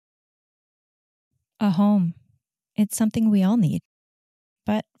A home. It's something we all need.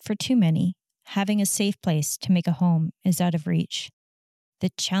 But for too many, having a safe place to make a home is out of reach. The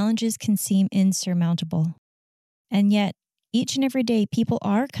challenges can seem insurmountable. And yet, each and every day, people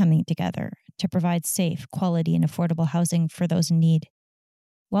are coming together to provide safe, quality, and affordable housing for those in need.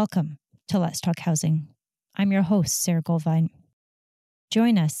 Welcome to Let's Talk Housing. I'm your host, Sara Goldvine.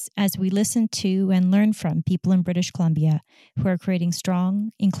 Join us as we listen to and learn from people in British Columbia who are creating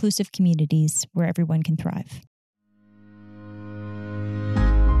strong, inclusive communities where everyone can thrive.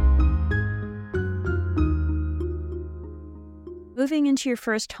 Moving into your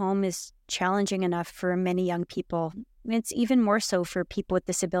first home is challenging enough for many young people. It's even more so for people with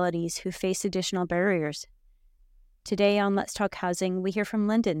disabilities who face additional barriers. Today on Let's Talk Housing, we hear from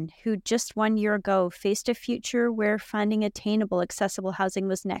Linden, who just 1 year ago faced a future where finding attainable, accessible housing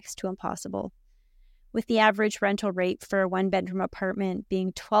was next to impossible. With the average rental rate for a one-bedroom apartment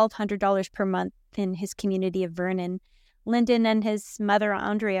being $1,200 per month in his community of Vernon, Linden and his mother,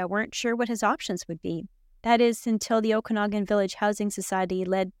 Andrea, weren't sure what his options would be. That is, until the Okanagan Village Housing Society,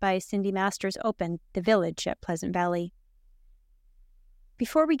 led by Cindy Masters, opened the Village at Pleasant Valley.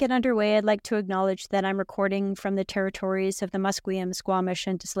 Before we get underway, I'd like to acknowledge that I'm recording from the territories of the Musqueam, Squamish,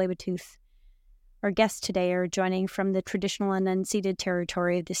 and Tsleil-Waututh. Our guests today are joining from the traditional and unceded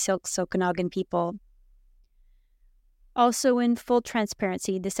territory of the Syilx Okanagan people. Also, in full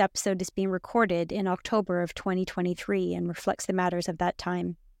transparency, this episode is being recorded in October of 2023 and reflects the matters of that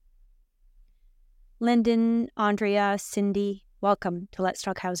time. Linden, Andrea, Cindy, welcome to Let's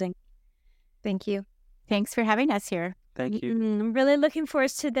Talk Housing. Thank you. Thanks for having us here. Thank you. I'm really looking forward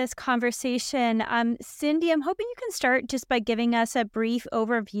to this conversation. Cindy, I'm hoping you can start just by giving us a brief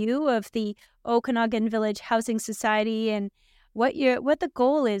overview of the Okanagan Village Housing Society and what the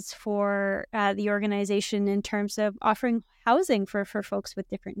goal is for the organization in terms of offering housing for folks with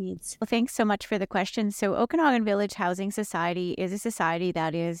different needs. Well, thanks so much for the question. So Okanagan Village Housing Society is a society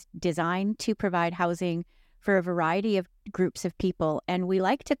that is designed to provide housing for a variety of groups of people. And we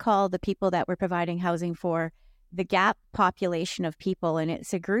like to call the people that we're providing housing for the gap population of people. And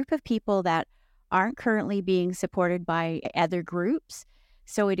it's a group of people that aren't currently being supported by other groups.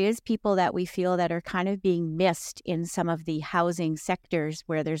 So it is people that we feel that are kind of being missed in some of the housing sectors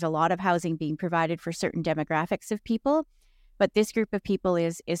where there's a lot of housing being provided for certain demographics of people. But this group of people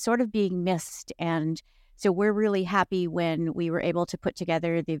is sort of being missed. And so we're really happy when we were able to put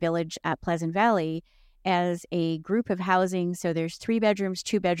together the Village at Pleasant Valley as a group of housing. So there's 3 bedrooms,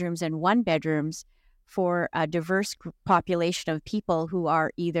 2 bedrooms, and 1 bedrooms for a diverse population of people who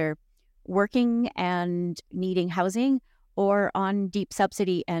are either working and needing housing or on deep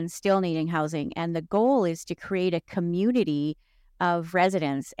subsidy and still needing housing. And the goal is to create a community of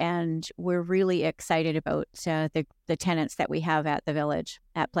residents. And we're really excited about the tenants that we have at the Village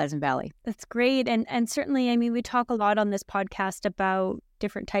at Pleasant Valley. That's great. And certainly, I mean, we talk a lot on this podcast about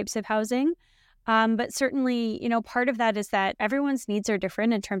different types of housing. But certainly, part of that is that everyone's needs are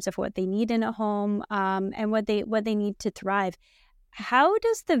different in terms of what they need in a home and what they need to thrive. How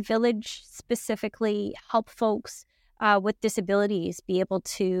does the Village specifically help folks with disabilities be able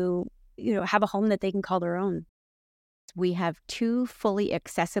to, have a home that they can call their own? We have 2 fully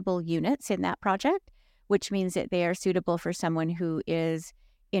accessible units in that project, which means that they are suitable for someone who is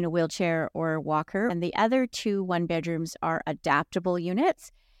in a wheelchair or a walker. And the other 2 one-bedrooms are adaptable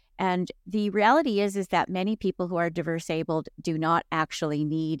units. And the reality is that many people who are diverse-abled do not actually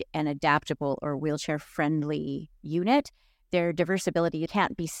need an adaptable or wheelchair-friendly unit. Their diverse ability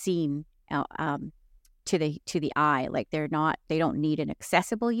can't be seen to the eye. Like they don't need an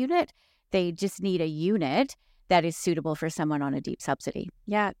accessible unit. They just need a unit that is suitable for someone on a deep subsidy.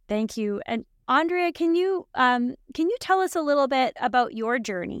 Yeah, thank you. And Andrea, can you tell us a little bit about your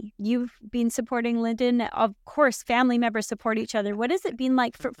journey? You've been supporting Linden. Of course, family members support each other. What has it been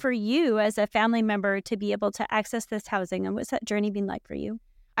like for you as a family member to be able to access this housing? And what's that journey been like for you?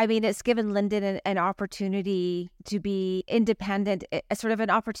 I mean, it's given Linden an opportunity to be independent, a sort of an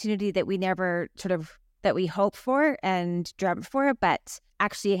opportunity that we never that we hoped for and dreamt for, but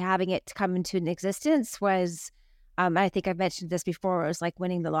actually having it come into an existence was, I think I've mentioned this before, it was like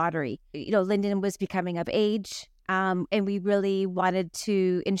winning the lottery. Linden was becoming of age, and we really wanted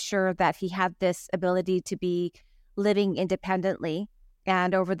to ensure that he had this ability to be living independently.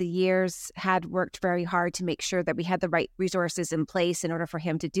 And over the years had worked very hard to make sure that we had the right resources in place in order for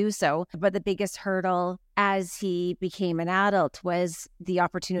him to do so. But the biggest hurdle as he became an adult was the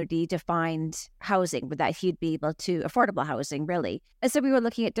opportunity to find housing, but that he'd be able to affordable housing, really. And so we were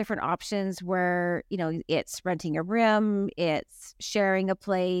looking at different options where, it's renting a room, it's sharing a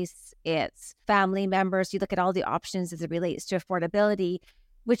place, it's family members. You look at all the options as it relates to affordability.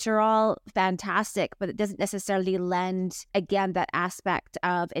 which are all fantastic, but it doesn't necessarily lend, again, that aspect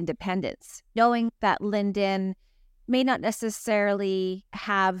of independence. Knowing that Linden may not necessarily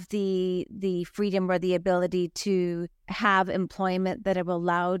have the freedom or the ability to have employment that are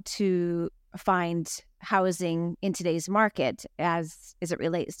allowed to find housing in today's market as it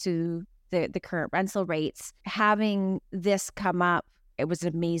relates to the current rental rates. Having this come up, it was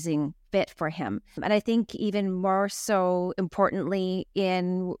an amazing fit for him. And I think even more so importantly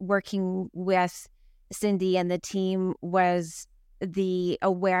in working with Cindy and the team was the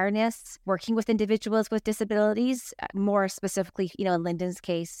awareness, working with individuals with disabilities, more specifically, in Linden's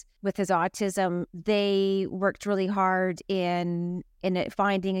case, with his autism, they worked really hard in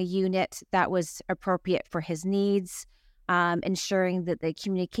finding a unit that was appropriate for his needs, ensuring that the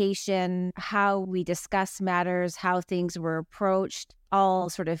communication, how we discuss matters, how things were approached, all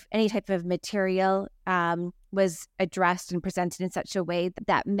sort of any type of material was addressed and presented in such a way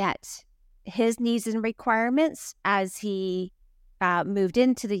that met his needs and requirements as he moved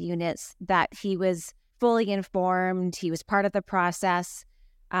into the units, that he was fully informed, he was part of the process,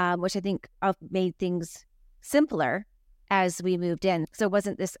 which I think made things simpler as we moved in. So it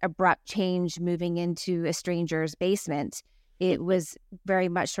wasn't this abrupt change moving into a stranger's basement. It was very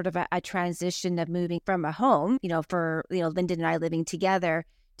much sort of a transition of moving from a home, for, Linden and I living together,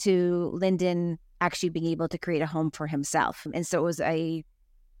 to Linden actually being able to create a home for himself. And so it was a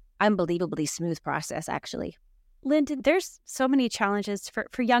unbelievably smooth process, actually. Linden, there's so many challenges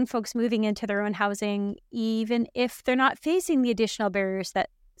for young folks moving into their own housing, even if they're not facing the additional barriers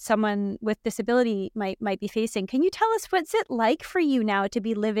that someone with disability might be facing. Can you tell us what's it like for you now to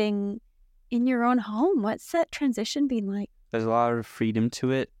be living in your own home? What's that transition been like? There's a lot of freedom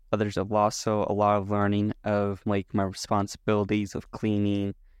to it, but there's also a lot of learning of my responsibilities of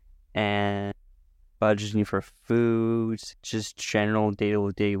cleaning and budgeting for food, just general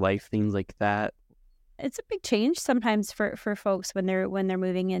day-to-day life things like that. It's a big change sometimes for folks when they're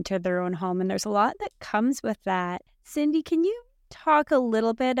moving into their own home, and there's a lot that comes with that. Cindy, can you talk a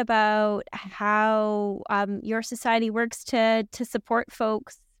little bit about how your society works to support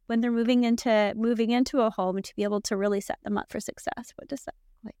folks when they're moving into a home to be able to really set them up for success? What does that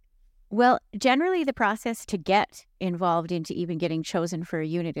look like? Well, generally the process to get involved into even getting chosen for a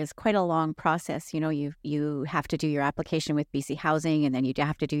unit is quite a long process. You have to do your application with BC Housing, and then you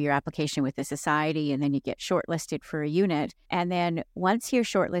have to do your application with the society, and then you get shortlisted for a unit. And then once you're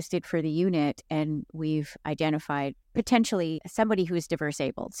shortlisted for the unit, and we've identified potentially somebody who is diverse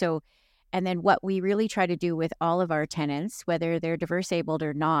abled. And then what we really try to do with all of our tenants, whether they're diverse abled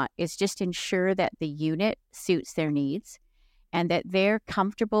or not, is just ensure that the unit suits their needs and that they're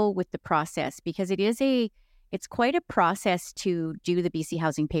comfortable with the process, because it's quite a process to do the BC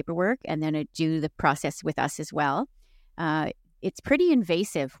Housing paperwork and then do the process with us as well. It's pretty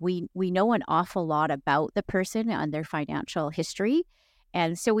invasive. We know an awful lot about the person and their financial history.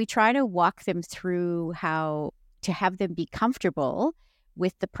 And so we try to walk them through how to have them be comfortable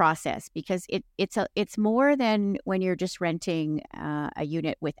with the process, because it's more than when you're just renting a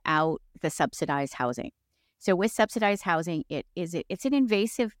unit without the subsidized housing. So with subsidized housing, it's an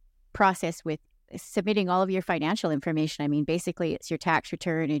invasive process with submitting all of your financial information. I mean, basically, it's your tax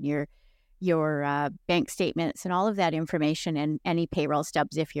return and your bank statements and all of that information, and any payroll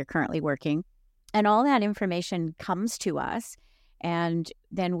stubs if you're currently working. And all that information comes to us, and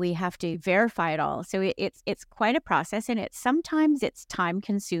then we have to verify it all. So it's quite a process, and sometimes it's time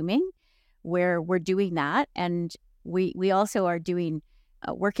consuming where we're doing that, and we also are doing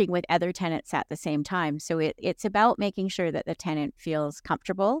working with other tenants at the same time. So it's about making sure that the tenant feels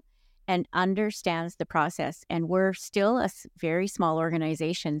comfortable and understands the process. And we're still a very small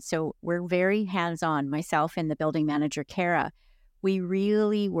organization, so we're very hands-on. Myself and the building manager, Sara, we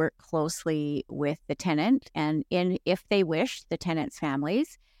really work closely with the tenant and if they wish, the tenant's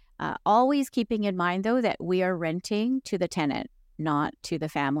families, always keeping in mind, though, that we are renting to the tenant, not to the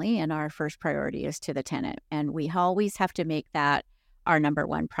family, and our first priority is to the tenant. And we always have to make that our number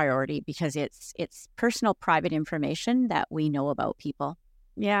one priority, because it's personal, private information that we know about people.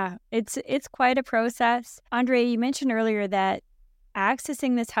 Yeah, it's quite a process. Andrea, you mentioned earlier that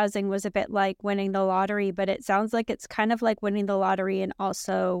accessing this housing was a bit like winning the lottery, but it sounds like it's kind of like winning the lottery and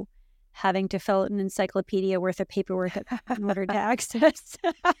also having to fill out an encyclopedia worth of paperwork in order to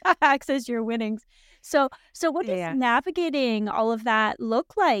access your winnings. So what does navigating all of that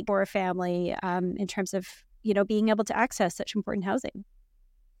look like for a family in terms of being able to access such important housing?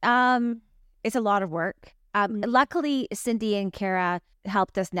 It's a lot of work. Luckily, Cindy and Sara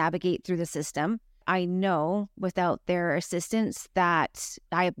helped us navigate through the system. I know without their assistance that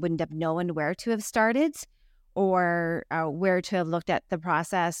I wouldn't have known where to have started or where to have looked at the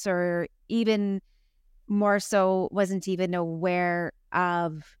process, or even more so wasn't even aware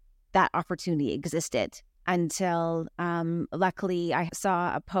of that opportunity existed until luckily I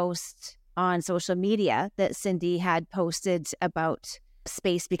saw a post on social media that Cindy had posted about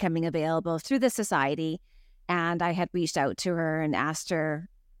space becoming available through the society. And I had reached out to her and asked her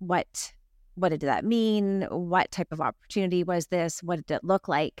what did that mean? What type of opportunity was this? What did it look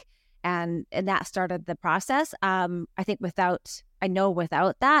like? And that started the process. I think without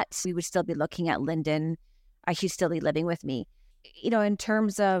that, we would still be looking at Linden. She'd still be living with me. In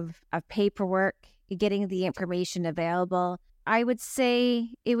terms of paperwork, getting the information available, I would say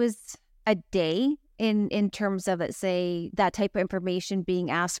it was a day in terms of, let's say, that type of information being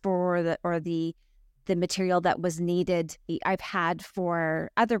asked for, or the material that was needed. I've had for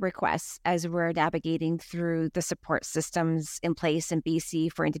other requests as we're navigating through the support systems in place in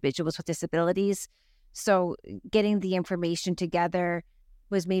BC for individuals with disabilities. So getting the information together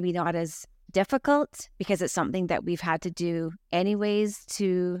was maybe not as difficult because it's something that we've had to do anyways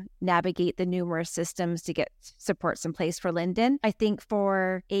to navigate the numerous systems to get supports in place for Linden. I think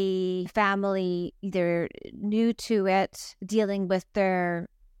for a family either new to it, dealing with their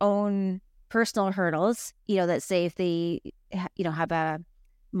own personal hurdles, let's say if they, have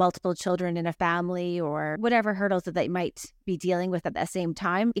multiple children in a family or whatever hurdles that they might be dealing with at the same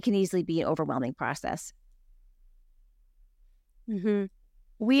time, it can easily be an overwhelming process. Mm-hmm.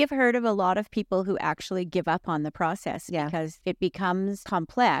 We have heard of a lot of people who actually give up on the process because it becomes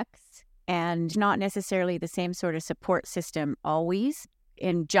complex and not necessarily the same sort of support system always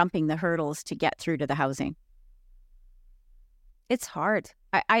in jumping the hurdles to get through to the housing. It's hard.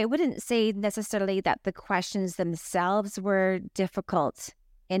 I wouldn't say necessarily that the questions themselves were difficult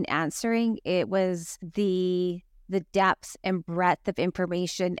in answering. It was the depth and breadth of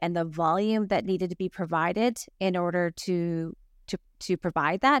information and the volume that needed to be provided in order to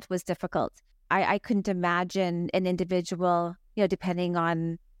provide that was difficult. I couldn't imagine an individual, depending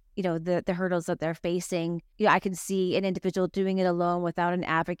on, the hurdles that they're facing. I can see an individual doing it alone without an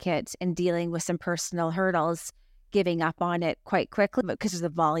advocate and dealing with some personal hurdles, giving up on it quite quickly because of the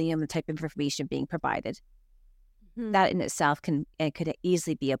volume, the type of information being provided. Mm-hmm. That in itself could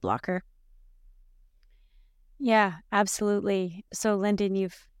easily be a blocker. Yeah, absolutely. So Linden,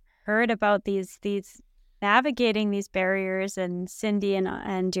 you've heard about these navigating these barriers, and Cindy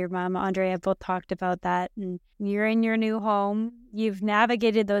and your mom, Andrea, both talked about that. And you're in your new home. You've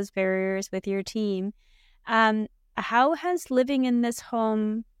navigated those barriers with your team. How has living in this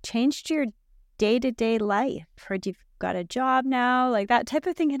home changed your day-to-day life? Heard you've got a job now, like that type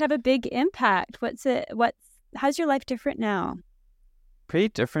of thing can have a big impact. How's your life different now? Pretty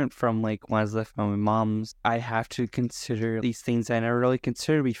different from like when I was living with my mom's. I have to consider these things I never really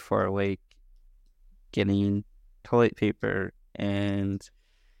considered before, like getting toilet paper and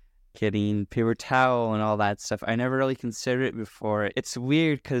getting paper towel and all that stuff. I never really considered it before. It's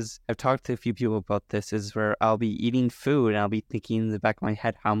weird because I've talked to a few people about this, is where I'll be eating food and I'll be thinking in the back of my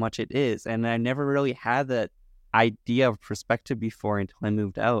head how much it is. And I never really had that idea of perspective before until I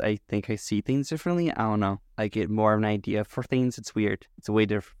moved out. I think I see things differently. I don't know. I get more of an idea for things. It's weird. It's way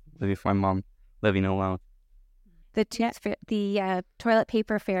different living with my mom, living alone. The toilet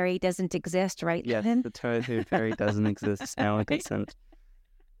paper fairy doesn't exist, right? Yes, the toilet paper fairy doesn't exist now. It doesn't.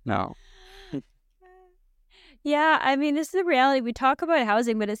 No. Yeah, I mean, this is the reality. We talk about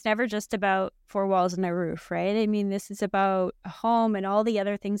housing, but it's never just about four walls and a roof, right? I mean, this is about a home and all the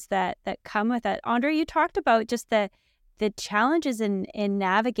other things that come with it. Andrea, you talked about just the challenges in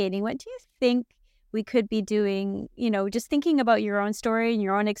navigating. What do you think we could be doing, just thinking about your own story and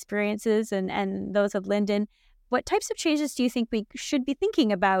your own experiences and those of Linden? What types of changes do you think we should be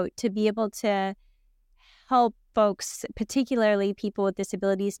thinking about to be able to help folks, particularly people with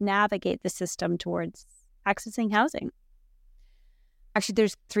disabilities, navigate the system towards accessing housing? Actually,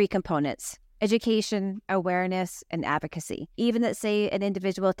 there's 3 components: education, awareness, and advocacy. Even that, say, an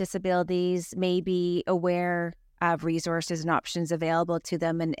individual with disabilities may be aware of resources and options available to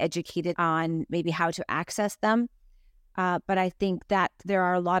them and educated on maybe how to access them. But I think that there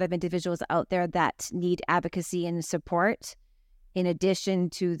are a lot of individuals out there that need advocacy and support in addition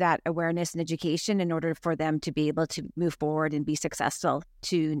to that awareness and education in order for them to be able to move forward and be successful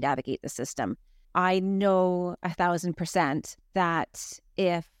to navigate the system. I know 1,000% that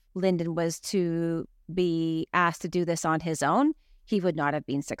if Linden was to be asked to do this on his own, he would not have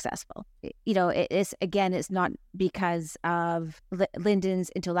been successful. It's not because of Linden's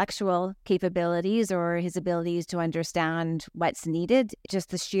intellectual capabilities or his abilities to understand what's needed,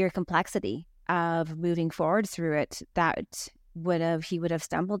 just the sheer complexity of moving forward through it that he would have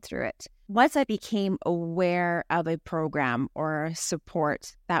stumbled through it. Once I became aware of a program or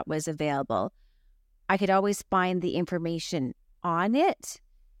support that was available, I could always find the information on it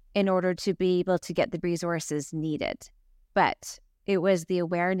in order to be able to get the resources needed. But it was the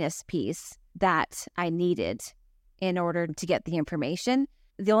awareness piece that I needed in order to get the information.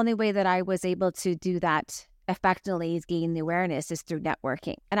 The only way that I was able to do that effectively is gain the awareness is through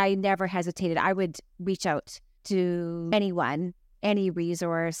networking. And I never hesitated. I would reach out to anyone, any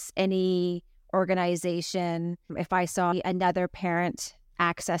resource, any organization. If I saw another parent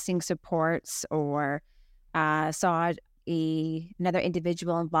accessing supports or saw another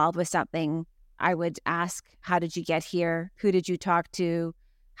individual involved with something, I would ask, how did you get here? Who did you talk to?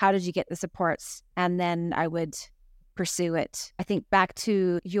 How did you get the supports? And then I would pursue it. I think back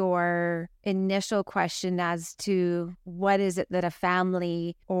to your initial question as to what is it that a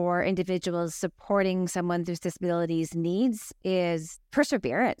family or individuals supporting someone with disabilities needs is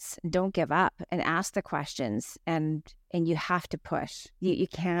perseverance. Don't give up and ask the questions, and you have to push. You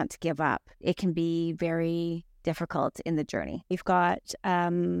can't give up. It can be very difficult in the journey. We've got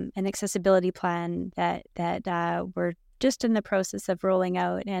an accessibility plan that we're just in the process of rolling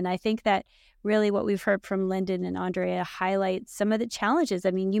out. And I think that really what we've heard from Linden and Andrea highlights some of the challenges. I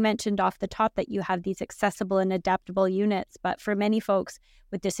mean, you mentioned off the top that you have these accessible and adaptable units, but for many folks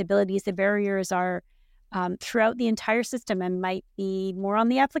with disabilities, the barriers are throughout the entire system and might be more on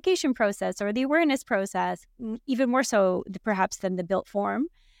the application process or the awareness process, even more so perhaps than the built form.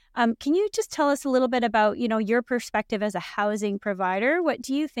 Can you just tell us a little bit about, your perspective as a housing provider? What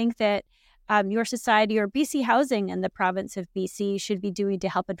do you think that your society or BC Housing and the province of BC should be doing to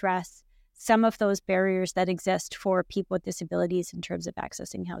help address some of those barriers that exist for people with disabilities in terms of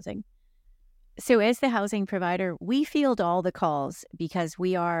accessing housing? So as the housing provider, we field all the calls because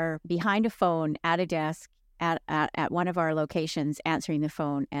we are behind a phone at a desk at one of our locations answering the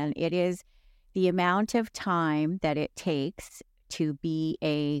phone. And it is the amount of time that it takes to be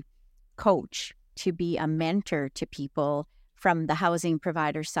a coach, to be a mentor to people from the housing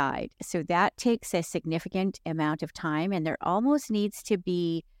provider side. So that takes a significant amount of time, and there almost needs to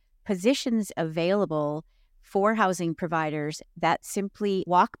be positions available for housing providers that simply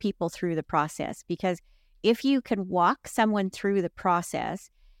walk people through the process. Because if you can walk someone through the process,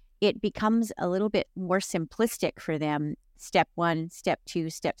 it becomes a little bit more simplistic for them. Step 1, step 2,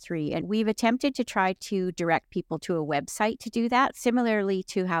 step 3. And we've attempted to try to direct people to a website to do that, similarly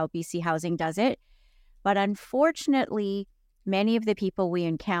to how BC Housing does it. But unfortunately, many of the people we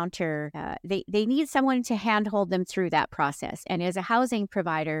encounter, they need someone to handhold them through that process. And as a housing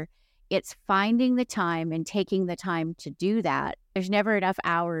provider, it's finding the time and taking the time to do that. There's never enough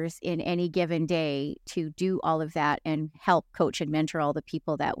hours in any given day to do all of that and help coach and mentor all the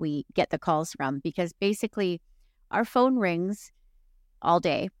people that we get the calls from. Because basically, our phone rings all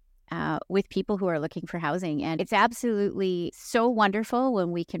day with people who are looking for housing. And it's absolutely so wonderful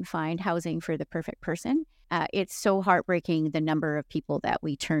when we can find housing for the perfect person. It's so heartbreaking, the number of people that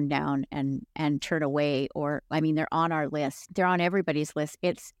we turn down and turn away, or, I mean, they're on our list. They're on everybody's list.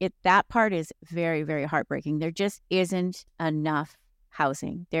 That part is very, very heartbreaking. There just isn't enough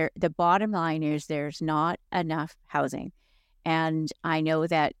housing. The bottom line is there's not enough housing. And I know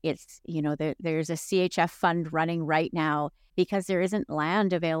that it's, there's a CHF fund running right now because there isn't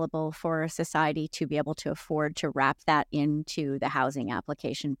land available for a society to be able to afford to wrap that into the housing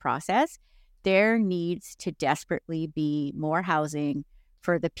application process. There needs to desperately be more housing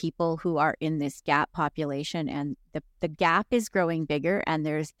for the people who are in this gap population. And the gap is growing bigger, and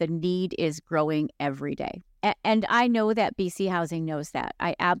the need is growing every day. And I know that BC Housing knows that.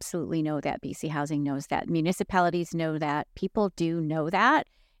 I absolutely know that BC Housing knows that. Municipalities know that. People do know that.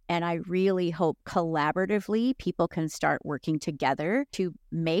 And I really hope collaboratively people can start working together to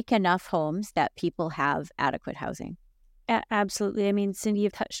make enough homes that people have adequate housing. Absolutely. I mean, Cindy,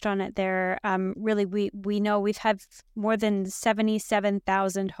 you've touched on it there. Really, we know we've had more than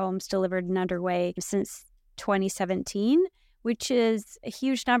 77,000 homes delivered and underway since 2017, which is a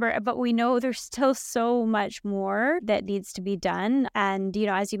huge number. But we know there's still so much more that needs to be done. And,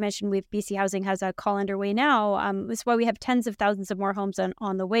 as you mentioned, BC Housing has a call underway now. That's why we have tens of thousands of more homes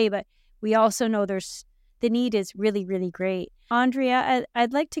on the way. But we also know the need is really, really great. Andrea,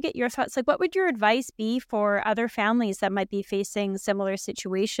 I'd like to get your thoughts. Like, what would your advice be for other families that might be facing similar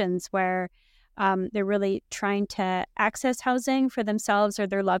situations where they're really trying to access housing for themselves or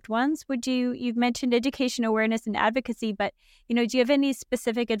their loved ones? You've mentioned education, awareness, and advocacy, but, do you have any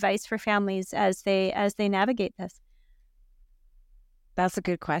specific advice for families as they navigate this? That's a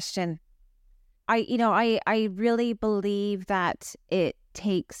good question. I really believe that it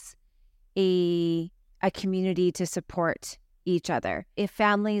takes a community to support each other. If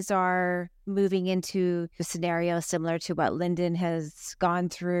families are moving into a scenario similar to what Linden has gone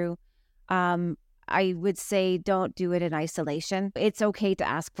through, I would say don't do it in isolation. It's okay to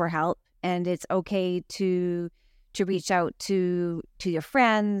ask for help, and it's okay to reach out to your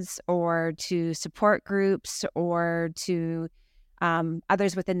friends or to support groups or to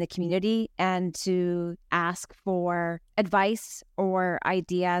others within the community, and to ask for advice or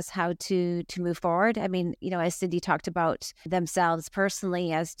ideas how to move forward. I mean, as Cindy talked about themselves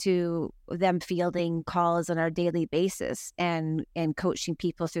personally, as to them fielding calls on a daily basis and coaching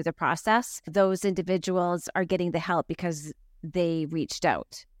people through the process, those individuals are getting the help because they reached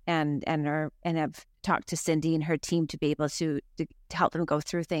out and have talked to Cindy and her team to be able to help them go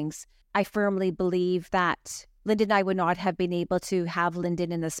through things. I firmly believe that Linden and I would not have been able to have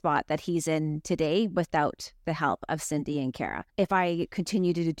Linden in the spot that he's in today without the help of Cindy and Kara. If I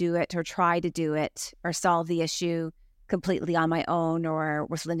continue to do it or try to do it or solve the issue completely on my own, or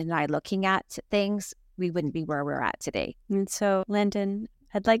with Linden and I looking at things, we wouldn't be where we're at today. And so, Linden,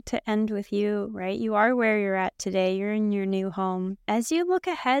 I'd like to end with you, right? You are where you're at today. You're in your new home. As you look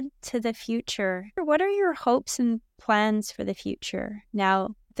ahead to the future, what are your hopes and plans for the future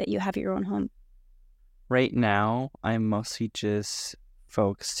now that you have your own home? Right now, I'm mostly just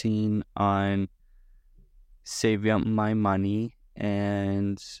focusing on saving up my money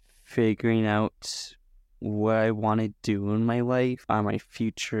and figuring out what I want to do in my life, my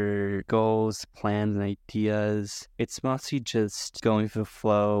future goals, plans, and ideas. It's mostly just going with the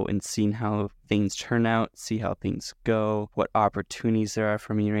flow and seeing how things turn out, see how things go, what opportunities there are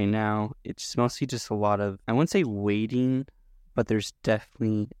for me right now. It's mostly just a lot of, I wouldn't say waiting, but there's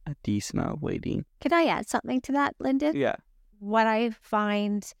definitely a decent amount of waiting. Can I add something to that, Linden? Yeah. What I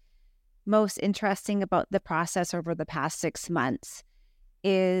find most interesting about the process over the past 6 months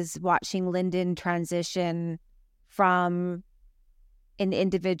is watching Linden transition from an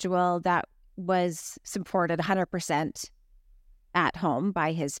individual that was supported 100% at home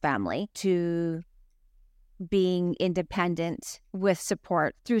by his family to being independent with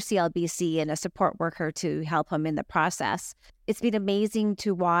support through CLBC and a support worker to help him in the process. It's been amazing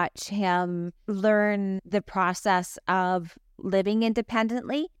to watch him learn the process of living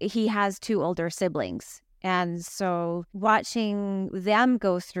independently. He has 2 older siblings. And so watching them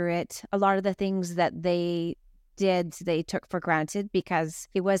go through it, a lot of the things that they did, they took for granted because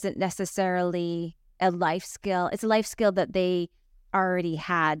it wasn't necessarily a life skill. It's a life skill that they already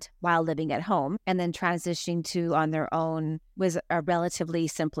had while living at home, and then transitioning to on their own was a relatively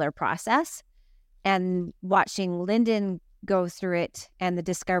simpler process. And watching Linden go through it and the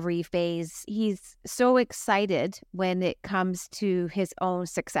discovery phase, he's so excited when it comes to his own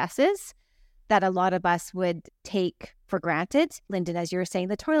successes that a lot of us would take for granted. Linden, as you were saying,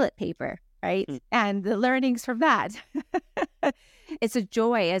 the toilet paper, right? And the learnings from that. It's a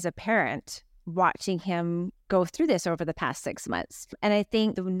joy as a parent watching him go through this over the past 6 months. And I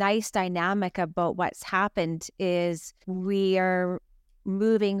think the nice dynamic about what's happened is we are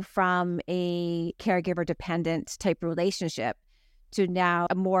moving from a caregiver dependent type relationship to now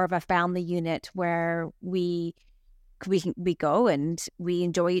a more of a family unit where we go and we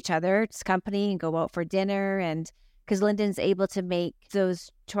enjoy each other's company and go out for dinner. And because Linden's able to make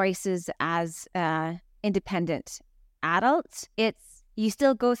those choices as independent adults, you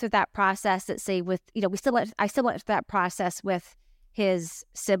still go through that process that say with, I still went through that process with his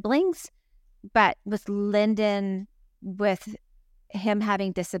siblings, but with Linden, with him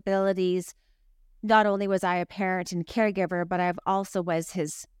having disabilities, not only was I a parent and caregiver, but I've also was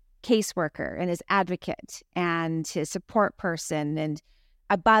his caseworker and his advocate and his support person and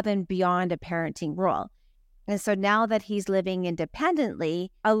above and beyond a parenting role. And so now that he's living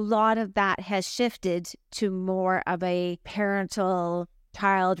independently, a lot of that has shifted to more of a parental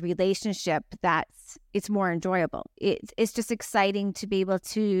child relationship it's more enjoyable. It's just exciting to be able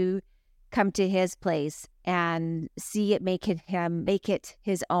to come to his place and see it make it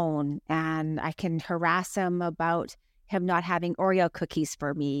his own. And I can harass him about him not having Oreo cookies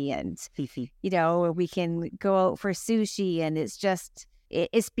for me, and we can go out for sushi, and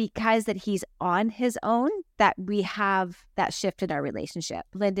it's because that he's on his own that we have that shift in our relationship.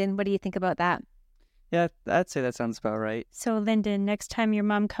 Linden, what do you think about that? Yeah, I'd say that sounds about right. So, Linden, next time your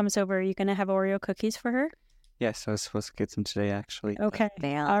mom comes over, are you going to have Oreo cookies for her? Yes, I was supposed to get some today, actually. Okay.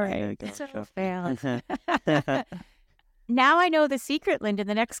 Fail. All right. So fail. Now I know the secret, Linden.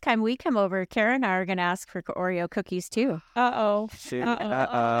 The next time we come over, Kara and I are going to ask for Oreo cookies, too. Uh-oh. Secret's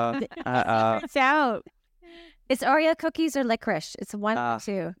out. It's Oreo cookies or licorice. It's one or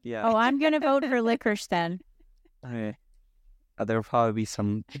two. Yeah. Oh, I'm going to vote for licorice then. Okay. There'll probably be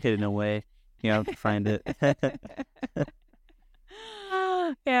some hidden away. You have to find it.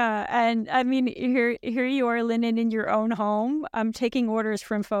 Yeah, and I mean, here you are, Linden, in your own home. I'm taking orders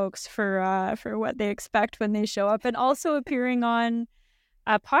from folks for what they expect when they show up, and also appearing on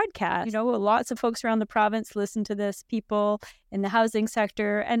a podcast. You know, lots of folks around the province listen to this, people in the housing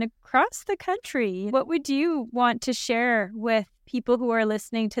sector and across the country. What would you want to share with people who are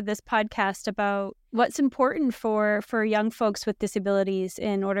listening to this podcast about what's important for young folks with disabilities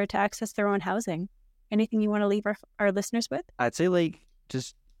in order to access their own housing? Anything you want to leave our listeners with? I'd say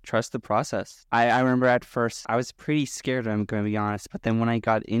just trust the process. I remember at first I was pretty scared, I'm going to be honest, but then when I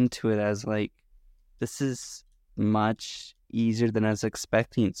got into it, I was like, this is much easier than I was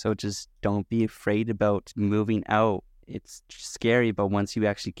expecting. So just don't be afraid about moving out. It's scary, but once you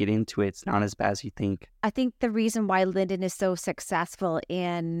actually get into it, it's not as bad as you think. I think the reason why Linden is so successful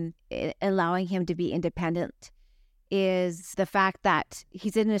in allowing him to be independent is the fact that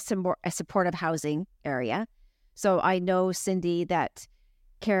he's in a supportive housing area. So I know, Cindy, that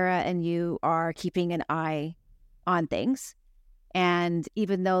Kara and you are keeping an eye on things. And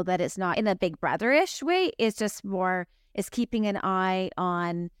even though that it's not in a big brother-ish way, it's just more, it's keeping an eye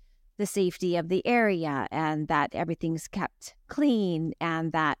on the safety of the area and that everything's kept clean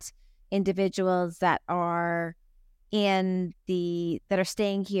and that individuals that are staying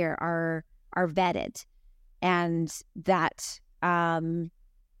here are vetted. And that,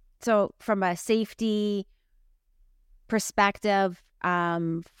 so from a safety perspective,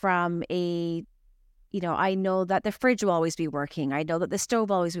 from a, I know that the fridge will always be working. I know that the stove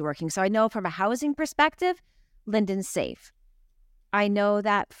will always be working. So I know from a housing perspective, Linden's safe. I know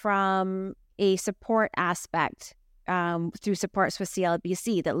that from a support aspect, through supports with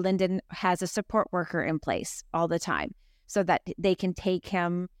CLBC, that Linden has a support worker in place all the time so that they can take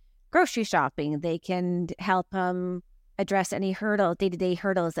him grocery shopping. They can help him address any day-to-day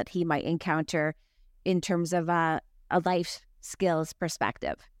hurdles that he might encounter in terms of a life skills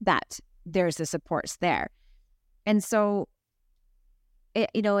perspective, that there's the supports there. And so,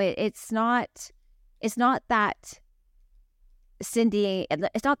 it's not that Cindy,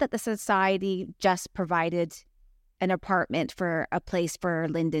 it's not that the society just provided an apartment for a place for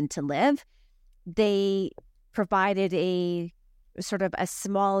Linden to live. They provided a sort of a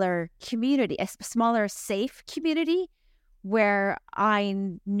smaller community, a smaller safe community where I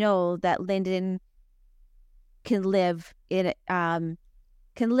know that Linden can live and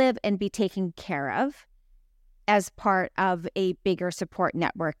be taken care of as part of a bigger support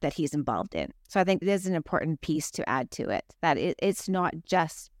network that he's involved in. So I think there's an important piece to add to it, that it's not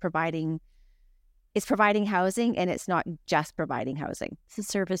just providing, it's providing housing, and it's not just providing housing. It's the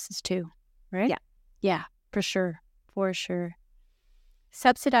services too, right? Yeah. Yeah, for sure. For sure.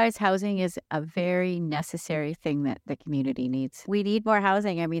 Subsidized housing is a very necessary thing that the community needs. We need more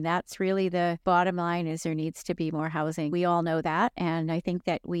housing. I mean, that's really the bottom line, is there needs to be more housing. We all know that. And I think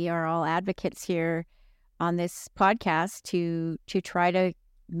that we are all advocates here on this podcast to try to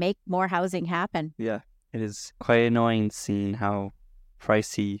make more housing happen. Yeah, it is quite annoying seeing how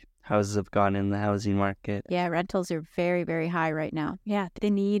pricey houses have gotten in the housing market. Yeah, rentals are very, very high right now. Yeah,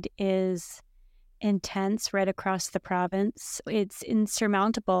 the need is intense right across the province. It's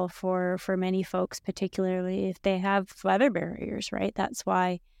insurmountable for many folks, particularly if they have weather barriers, right? That's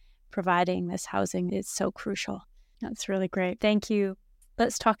why providing this housing is so crucial. That's really great. Thank you.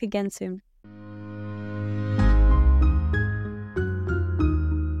 Let's talk again soon.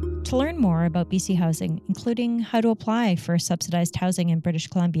 To learn more about BC Housing, including how to apply for subsidized housing in British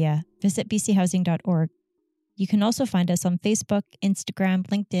Columbia, visit bchousing.org. You can also find us on Facebook, Instagram,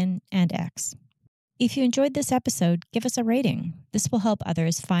 LinkedIn, and X. If you enjoyed this episode, give us a rating. This will help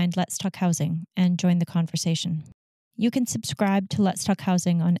others find Let's Talk Housing and join the conversation. You can subscribe to Let's Talk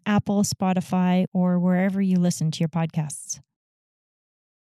Housing on Apple, Spotify, or wherever you listen to your podcasts.